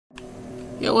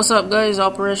Yo, what's up guys?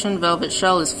 Operation Velvet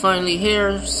Shell is finally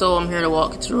here, so I'm here to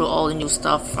walk you through all the new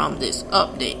stuff from this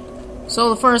update. So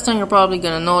the first thing you're probably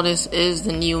going to notice is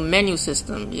the new menu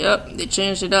system. Yep, they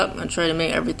changed it up and tried to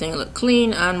make everything look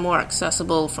clean and more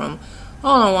accessible from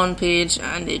all on one page,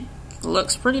 and it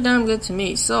looks pretty damn good to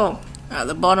me. So at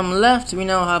the bottom left we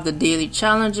now have the daily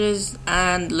challenges,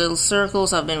 and little circles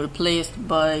have been replaced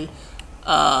by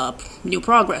new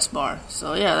progress bar.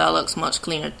 So yeah, that looks much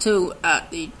cleaner too. At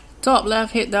the top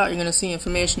left, hit that, you're going to see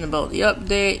information about the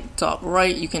update. Top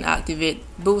right, you can activate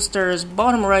boosters.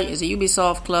 Bottom right is a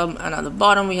Ubisoft club, and at the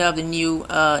bottom we have the new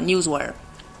newswire.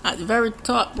 At the very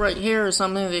top right here is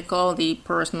something they call the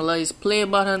personalized play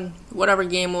button. Whatever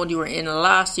game mode you were in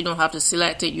last, you don't have to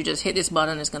select it, you just hit this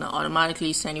button, it's going to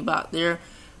automatically send you back there.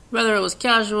 Whether it was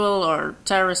casual or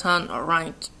terrorist hunt or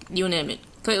ranked, you name it.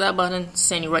 Click that button,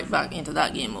 send you right back into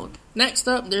that game mode. Next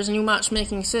up, there's a new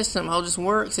matchmaking system. How this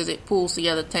works is it pulls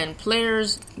together 10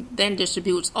 players, then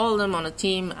distributes all of them on a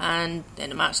team, and then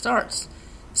the match starts.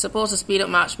 It's supposed to speed up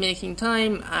matchmaking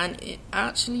time, and it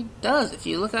actually does. If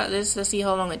you look at this, let's see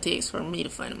how long it takes for me to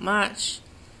find a match.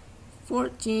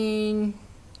 14,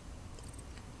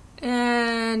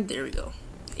 and there we go.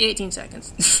 18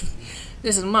 seconds.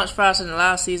 This is much faster than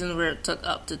last season, where it took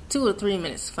up to 2 or 3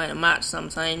 minutes to find a match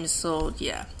sometimes. So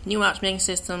yeah, new matchmaking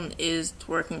system is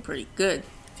working pretty good.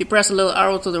 If you press a little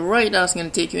arrow to the right, that's going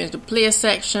to take you into the play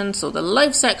section. So the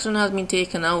live section has been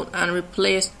taken out and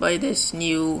replaced by this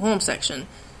new home section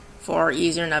for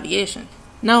easier navigation.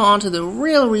 Now on to the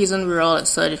real reason we're all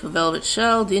excited for Velvet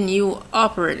Shell, the new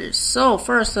operators. So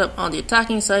first up, on the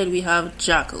attacking side we have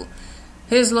g.e.o.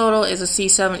 His loadout is a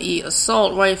C7E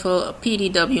assault rifle, a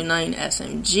PDW-9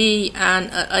 SMG, and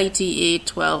an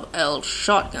ITA-12L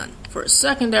shotgun. For his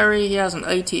secondary, he has an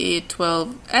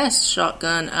ITA-12S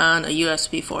shotgun and a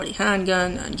USP-40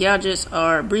 handgun, and gadgets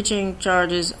are breaching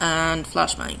charges and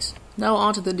flashbangs. Now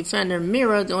onto the defender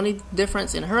Mira. The only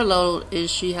difference in her loadout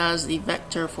is she has the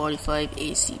Vector 45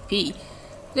 ACP.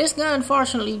 This gun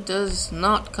unfortunately does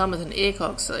not come with an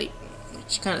ACOG sight,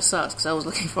 which kind of sucks because I was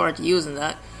looking forward to using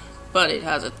that. But it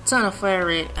has a ton of fire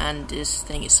rate, and this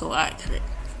thing is so accurate.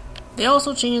 They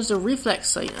also changed the reflex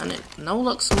sight, and it now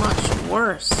looks much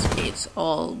worse. It's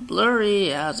all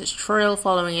blurry, it has this trail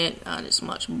following it, and it's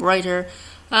much brighter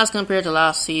as compared to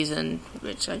last season,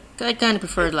 which I kind of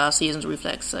preferred last season's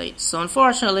reflex sight. So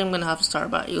unfortunately I'm going to have to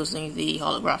start back using the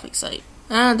holographic sight.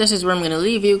 And this is where I'm going to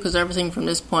leave you, because everything from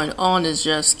this point on is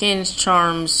just skins,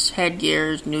 charms,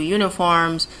 headgears, new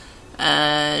uniforms,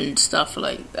 and stuff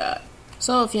like that.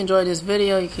 So if you enjoyed this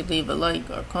video, you could leave a like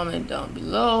or comment down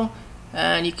below,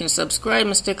 and you can subscribe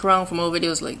and stick around for more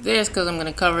videos like this, because I'm going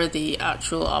to cover the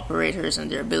actual operators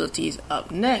and their abilities up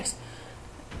next.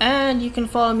 And you can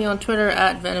follow me on Twitter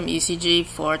at VenomECG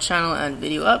for channel and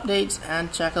video updates,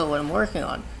 and check out what I'm working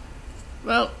on.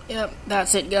 Well, yep,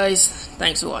 that's it guys.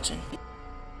 Thanks for watching.